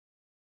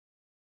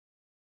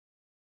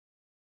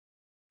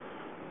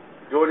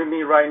Joining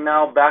me right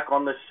now back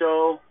on the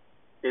show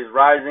is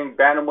rising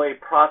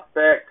bantamweight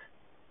prospect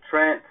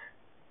Trent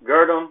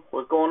Girdham.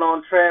 What's going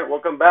on, Trent?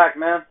 Welcome back,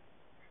 man.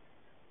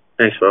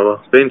 Thanks,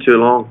 brother. It's been too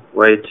long.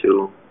 Way too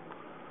long.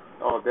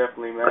 Oh,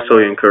 definitely, man. I saw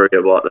you in Korea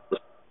about that.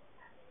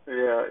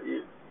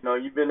 Yeah,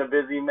 you've been a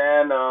busy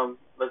man.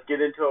 Let's get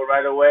into it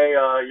right away.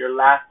 Your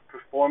last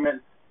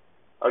performance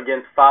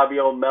against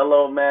Fabio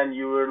Melo, man,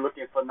 you were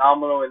looking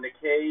phenomenal in the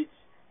cage.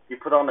 You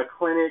put on a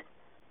clinic.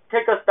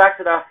 Take us back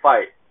to that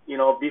fight,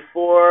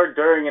 before,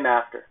 during, and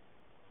after.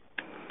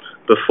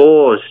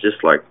 Before, it's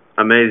just like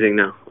amazing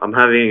now. I'm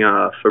having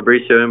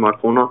Fabricio in my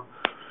corner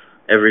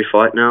every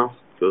fight now.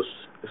 Because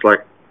it's like,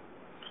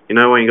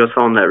 when you got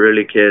someone that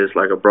really cares,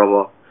 like a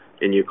brother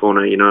in your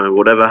corner,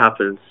 whatever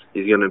happens,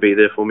 he's going to be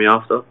there for me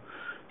after.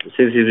 And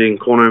since he's been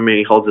cornering me,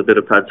 he holds a bit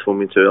of pads for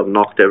me too. I've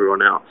knocked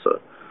everyone out,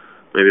 so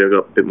maybe I've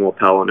got a bit more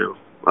power now.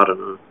 I don't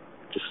know.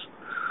 Just,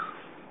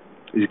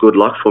 he's good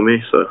luck for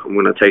me, so I'm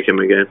going to take him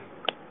again.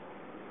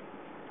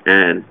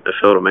 And it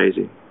felt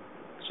amazing.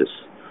 It's just,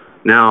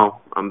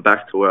 now I'm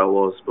back to where I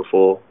was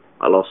before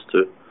I lost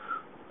to,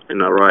 in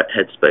the right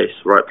headspace,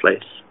 right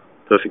place,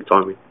 perfect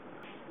timing.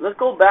 Let's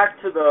go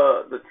back to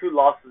the two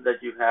losses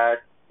that you had,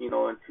 in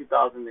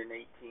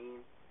 2018.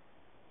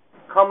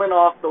 Coming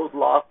off those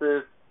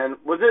losses, and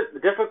was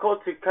it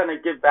difficult to kind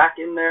of get back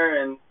in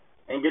there and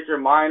get your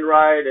mind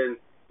right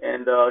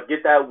and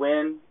get that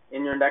win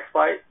in your next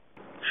fight?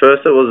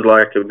 First, it was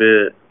like a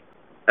bit.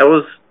 It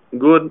was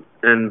good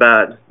and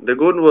bad. The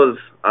good was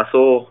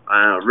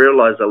I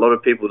realized a lot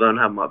of people don't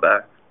have my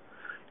back.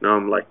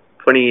 I'm like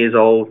 20 years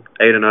old,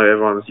 8-0.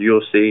 Everyone's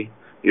UFC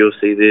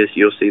this,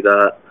 UFC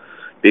that,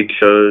 big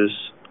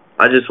shows.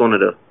 I just wanted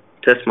to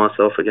test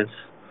myself against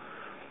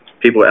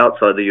people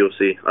outside the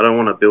UFC. I don't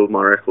want to build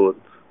my record.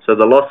 So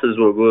the losses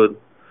were good,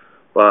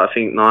 but I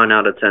think 9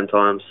 out of 10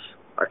 times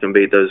I can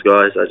beat those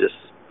guys. I just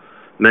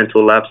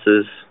mental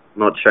lapses,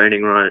 not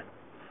training right.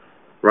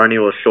 Ronnie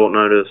was short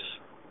notice,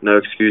 no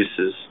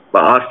excuses.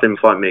 But I asked him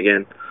to fight me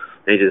again.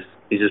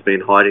 He's just been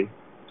hiding.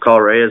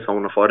 Kyle Reyes, I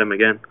want to fight him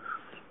again.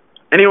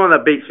 Anyone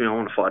that beats me, I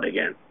want to fight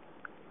again.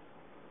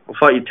 I'll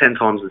fight you 10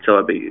 times until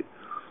I beat you.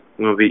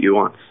 I'm going to beat you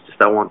once, just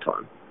that one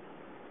time.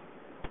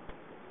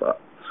 But,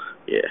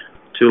 yeah,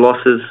 2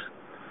 losses.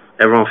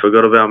 Everyone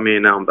forgot about me,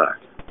 and now I'm back.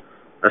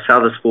 That's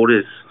how the sport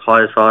is.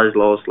 Highest highs,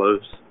 lowest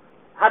lows.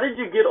 How did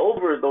you get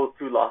over those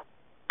 2 losses?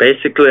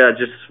 Basically, I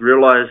just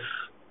realized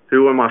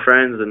who were my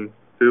friends and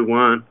who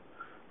weren't.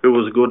 Who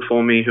was good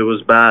for me, who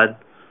was bad.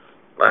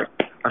 Like,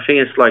 I think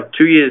it's like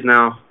 2 years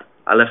now.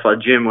 I left our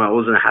gym where I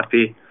wasn't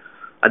happy.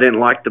 I didn't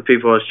like the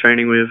people I was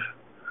training with.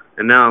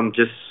 And now I'm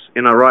just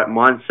in a right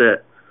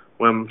mindset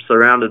where I'm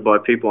surrounded by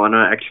people I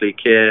know actually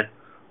care,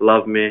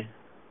 love me.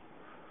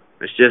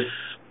 It's just,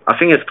 I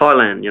think it's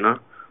Thailand,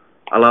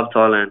 I love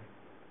Thailand.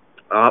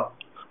 I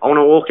want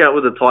to walk out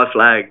with a Thai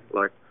flag.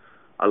 Like,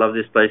 I love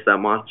this place that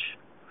much.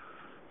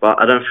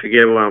 But I don't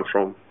forget where I'm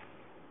from.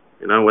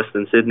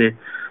 Western Sydney.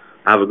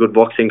 I have a good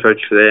boxing coach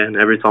there, and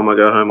every time I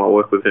go home, I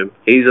work with him.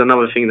 He's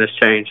another thing that's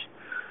changed.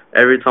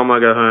 Every time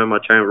I go home, I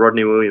train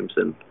Rodney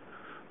Williamson.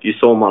 You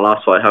saw my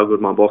last fight, how good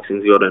my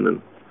boxing's gotten,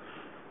 and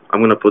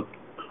I'm going to put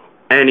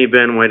any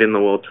bantamweight in the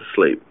world to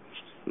sleep.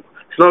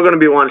 It's not going to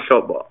be one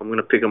shot, but I'm going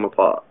to pick him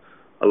apart.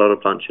 A lot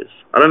of punches.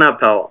 I don't have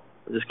power.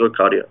 I just got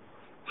cardio.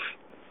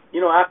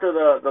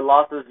 After the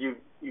losses, you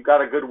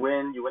got a good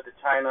win. You went to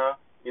China,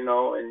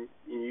 and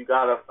you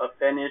got a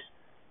finish.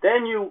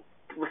 Then you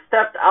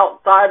stepped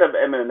outside of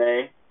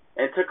MMA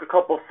and took a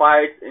couple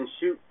fights in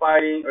shoot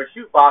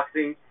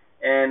boxing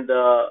and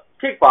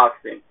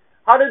kickboxing.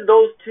 How did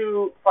those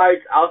 2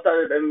 fights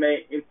outside of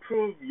MMA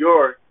improve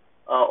your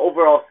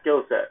overall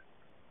skill set?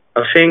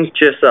 I think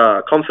just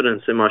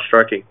confidence in my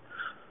striking.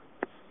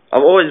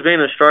 I've always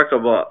been a striker,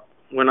 but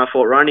when I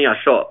fought Ronnie, I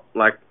shot.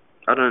 Like,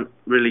 I don't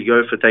really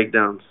go for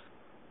takedowns.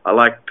 I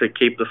like to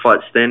keep the fight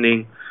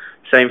standing.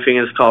 Same thing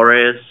as Kyle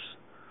Reyes.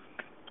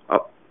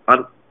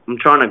 I'm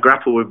trying to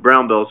grapple with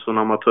brown belts when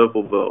I'm a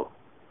purple belt.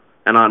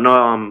 And I know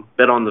I'm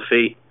better on the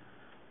feet.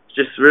 It's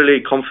just really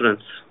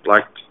confidence.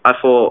 Like, I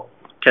fought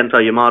Kenta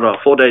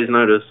Yamada, 4 days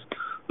notice,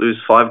 lose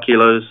 5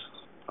 kilos.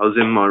 I was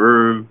in my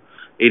room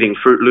eating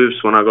Fruit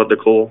Loops when I got the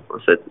call.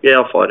 I said, yeah,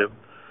 I'll fight him.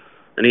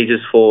 And he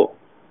just fought.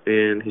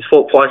 And he's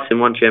fought twice in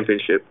one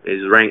championship.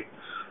 He's ranked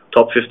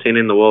top 15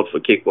 in the world for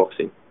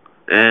kickboxing.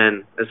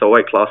 And it's a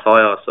weight class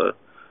higher, so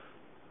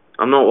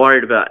I'm not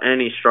worried about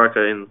any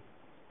striker in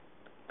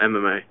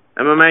MMA.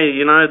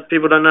 MMA,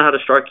 people don't know how to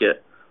strike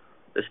yet.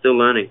 They're still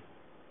learning.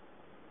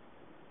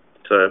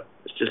 So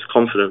it's just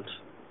confidence.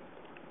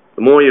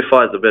 The more you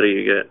fight, the better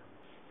you get.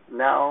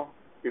 Now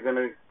you're going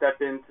to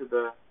step into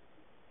the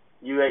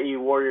UAE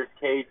Warriors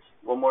cage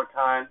one more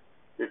time.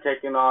 You're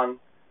taking on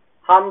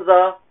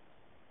Hamza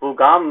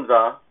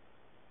Bugamza.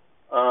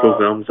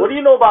 What do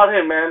you know about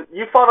him, man?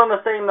 You fought on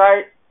the same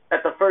night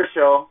at the first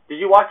show. Did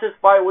you watch his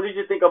fight? What did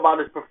you think about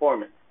his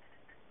performance?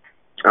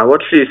 I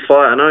watched his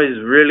fight. I know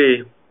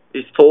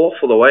he's tall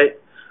for the weight.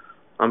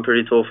 I'm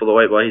pretty tall for the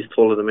weight, but he's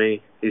taller than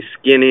me. He's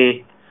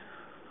skinny.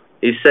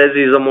 He says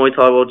he's a Muay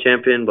Thai world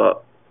champion,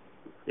 but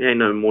He ain't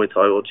no Muay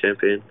Thai world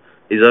champion.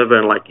 He's over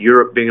in like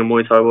Europe being a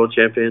Muay Thai world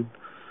champion.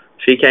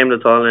 If he came to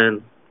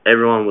Thailand,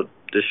 everyone would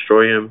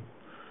destroy him.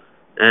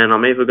 And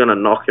I'm either gonna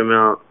knock him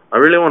out. I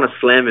really want to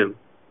slam him.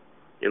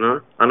 You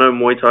know, I know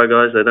Muay Thai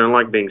guys, they don't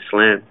like being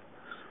slammed.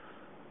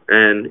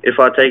 And if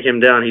I take him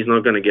down, he's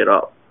not gonna get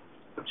up.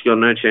 He's got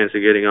no chance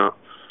of getting up.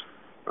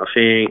 I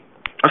think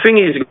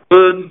he's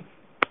good,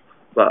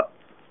 but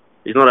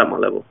he's not at my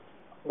level.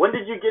 When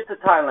did you get to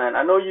Thailand?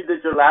 I know you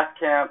did your last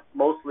camp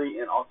mostly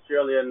in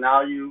Australia.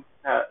 Now you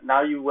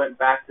went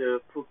back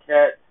to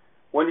Phuket.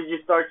 When did you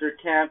start your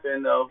camp,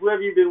 and who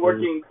have you been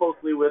working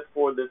closely with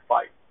for this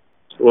fight?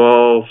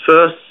 Well,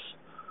 first,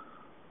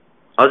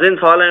 I was in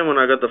Thailand when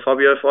I got the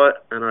Fabio fight,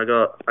 and I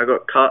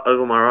got cut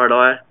over my right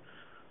eye.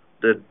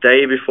 The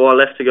day before I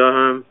left to go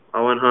home,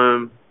 I went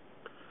home.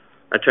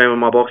 I trained with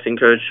my boxing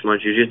coach, my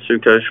jiu-jitsu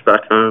coach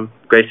back home,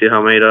 Gracie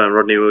Almeida and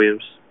Rodney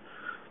Williams.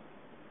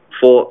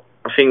 Fought,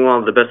 I think, one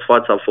of the best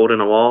fights I've fought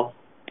in a while.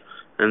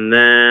 And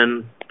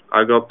then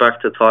I got back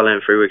to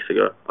Thailand 3 weeks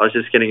ago. I was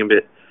just getting a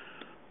bit,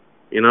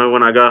 you know,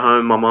 when I go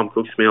home, my mum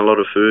cooks me a lot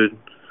of food,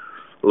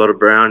 a lot of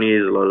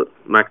brownies, a lot of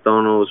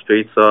McDonald's,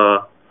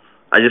 pizza.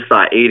 I just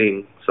start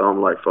eating, so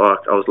I'm like,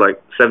 fuck. I was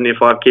like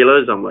 75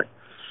 kilos. I'm like,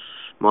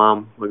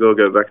 Mom, we gotta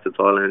go back to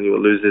Thailand. You'll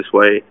lose this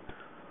weight.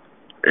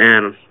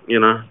 And, you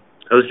know,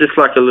 it was just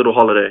like a little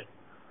holiday.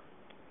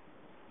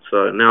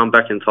 So now I'm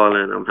back in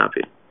Thailand. I'm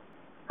happy.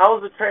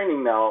 How's the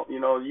training now? You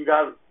know,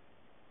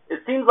 it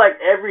seems like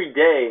every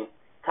day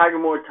Tiger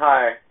Muay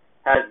Thai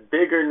has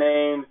bigger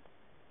names,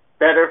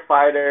 better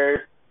fighters,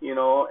 you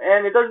know,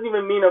 and it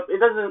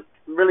doesn't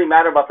really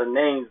matter about the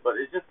names, but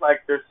it's just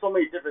like there's so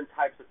many different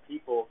types of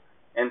people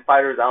and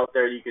fighters out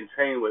there you can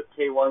train with,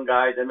 K1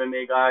 guys,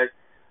 MMA guys.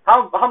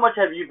 How much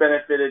have you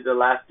benefited the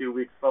last few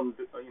weeks from,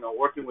 you know,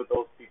 working with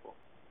those people?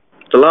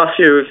 The last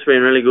few weeks have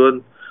been really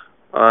good.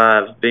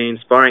 I've been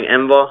sparring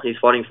Enver. He's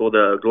fighting for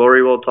the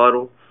Glory World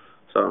title.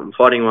 So I'm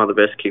fighting one of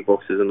the best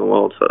kickboxers in the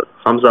world. So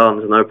Hamza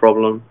is no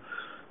problem.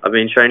 I've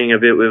been training a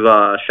bit with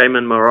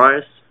Shaman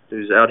Moraes,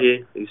 who's out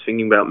here. He's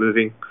thinking about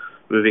moving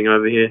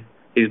over here.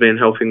 He's been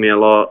helping me a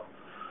lot.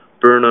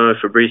 Bruno,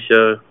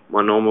 Fabricio,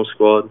 my normal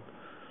squad.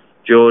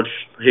 George,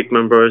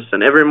 Hickman Bros.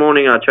 And every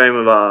morning I train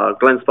with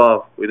Glenn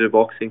Sparv. We do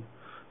boxing.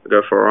 We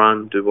go for a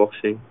run, do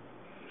boxing.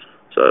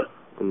 So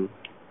I'm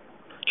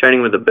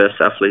training with the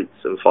best athletes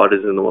and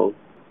fighters in the world.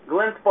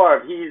 Glenn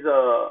Sparv, he's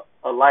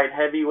a light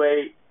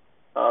heavyweight,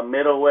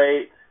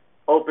 middleweight,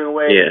 open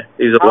weight. Yeah,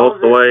 he's a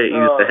welterweight,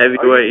 he's a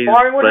heavyweight, he's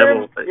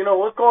level. You know,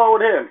 what's going on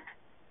with him?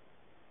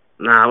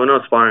 Nah, we're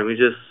not sparring.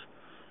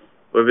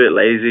 We're a bit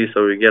lazy,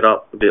 so we get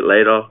up a bit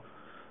later.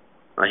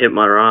 I hit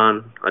my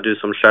run, I do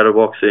some shadow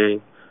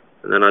boxing,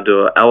 and then I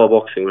do an hour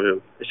boxing with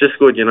him. It's just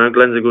good, you know.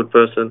 Glenn's a good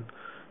person.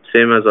 See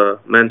him as a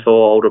mentor,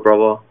 older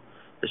brother.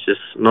 It's just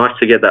nice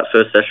to get that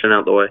first session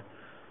out the way.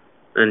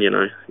 And, you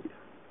know,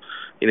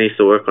 he needs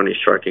to work on his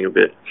striking a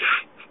bit.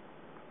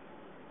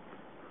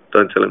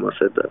 Don't tell him I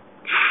said that.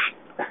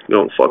 He's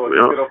going to fuck me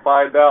up. He's going to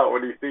find out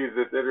when he sees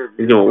this interview.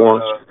 He's going to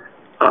watch.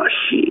 Oh,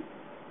 shit.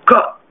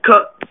 Cut.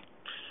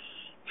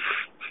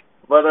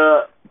 But,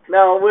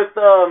 now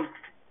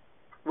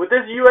with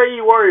this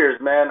UAE Warriors,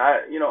 man,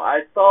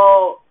 I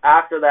saw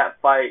after that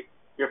fight,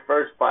 your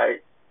first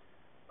fight,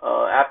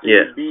 after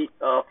you beat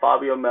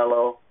Fabio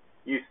Melo,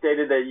 you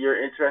stated that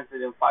you're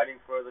interested in fighting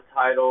for the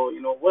title.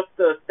 You know, what's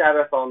the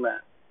status on that?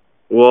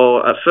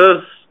 Well, at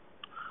first,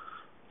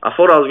 I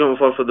thought I was going to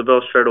fight for the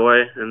belt straight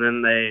away, and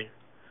then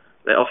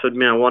they offered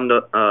me a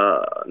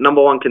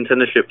number one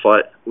contendership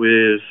fight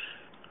with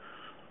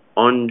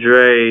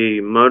Andre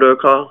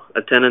Modoka,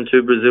 a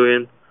 10-2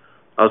 Brazilian.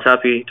 I was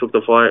happy, took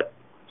the fight.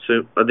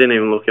 So I didn't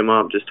even look him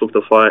up, just took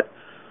the fight.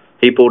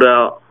 He pulled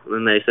out, and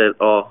then they said,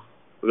 oh,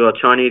 we got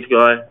a Chinese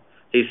guy.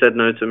 He said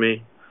no to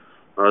me.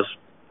 I was,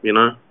 you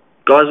know,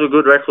 guys with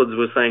good records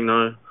were saying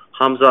no.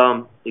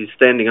 Hamza, he's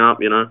standing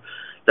up, you know.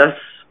 That's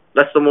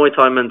the Muay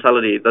Thai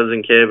mentality. He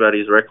doesn't care about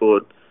his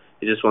record.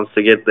 He just wants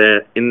to get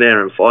in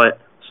there and fight.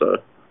 So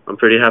I'm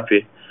pretty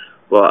happy.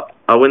 But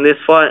I win this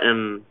fight,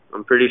 and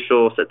I'm pretty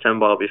sure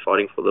September I'll be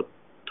fighting for the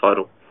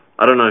title.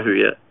 I don't know who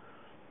yet,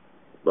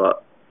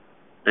 but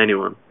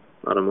anyone.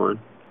 I don't mind.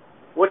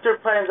 What's your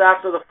plans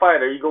after the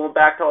fight? Are you going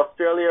back to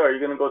Australia, or are you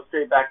going to go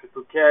straight back to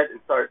Phuket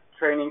and start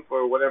training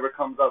for whatever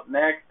comes up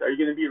next? Are you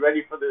going to be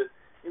ready for the,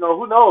 you know,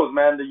 who knows,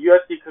 man? The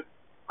UFC could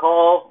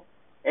call.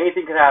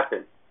 Anything could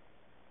happen.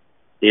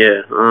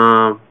 Yeah.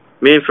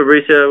 Me and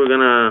Fabricio, we're going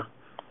to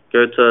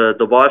go to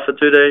Dubai for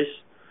 2 days.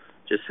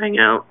 Just hang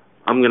out.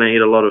 I'm going to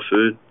eat a lot of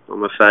food.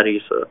 I'm a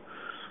fatty, so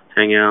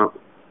hang out.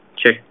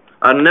 Check.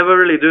 I never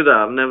really do that.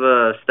 I've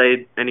never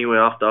stayed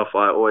anywhere after a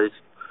fight. Always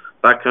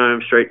back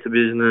home, straight to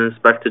business,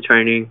 back to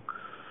training.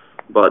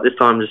 But this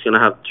time I'm just going to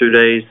have 2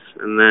 days,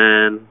 and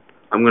then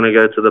I'm going to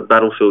go to the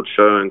Battlefield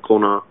show and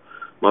corner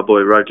my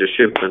boy Roger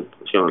Shipp, and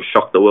it's going to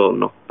shock the world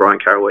and knock Brian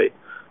Caraway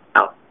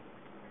out.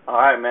 All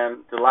right, man.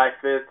 July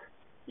 5th,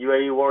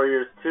 UAE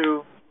Warriors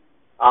 2,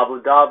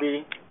 Abu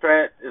Dhabi.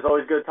 Trent, it's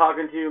always good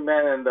talking to you,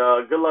 man, and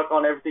good luck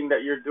on everything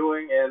that you're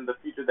doing, and the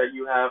future that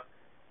you have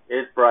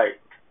is bright.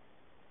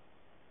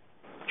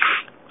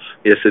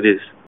 Yes, it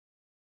is.